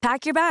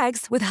 Pack your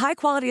bags with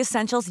high-quality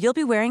essentials you'll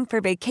be wearing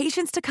for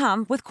vacations to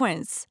come with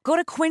Quince. Go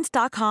to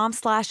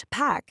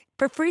quince.com/pack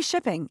for free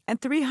shipping and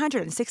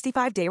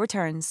 365-day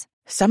returns.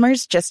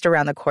 Summer's just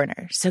around the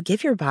corner, so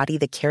give your body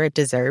the care it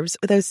deserves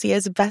with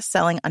Osea's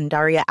best-selling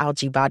Undaria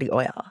Algae Body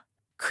Oil.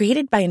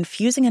 Created by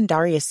infusing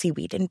Undaria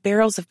seaweed in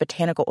barrels of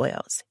botanical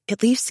oils,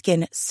 it leaves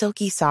skin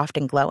silky soft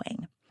and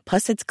glowing.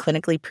 Plus, it's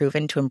clinically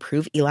proven to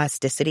improve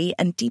elasticity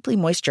and deeply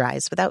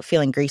moisturize without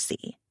feeling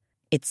greasy.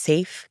 It's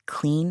safe,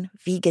 clean,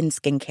 vegan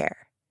skincare.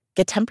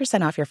 Get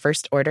 10% off your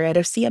first order at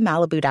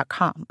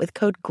OseaMalibu.com with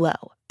code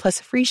GLOW, plus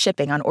free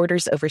shipping on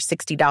orders over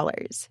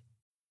 $60.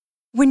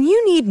 When you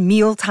need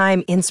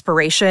mealtime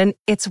inspiration,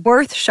 it's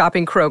worth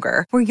shopping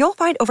Kroger, where you'll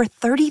find over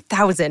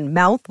 30,000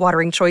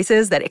 mouth-watering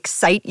choices that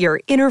excite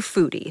your inner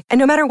foodie. And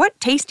no matter what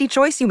tasty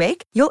choice you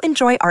make, you'll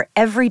enjoy our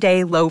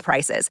everyday low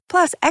prices,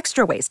 plus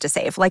extra ways to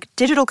save, like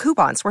digital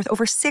coupons worth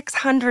over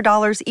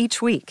 $600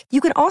 each week. You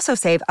can also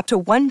save up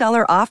to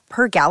 $1 off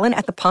per gallon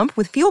at the pump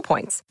with fuel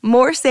points.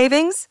 More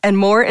savings and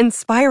more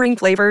inspiring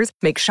flavors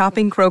make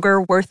shopping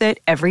Kroger worth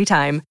it every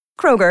time.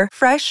 Kroger,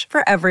 fresh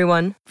for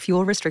everyone.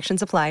 Fuel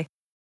restrictions apply.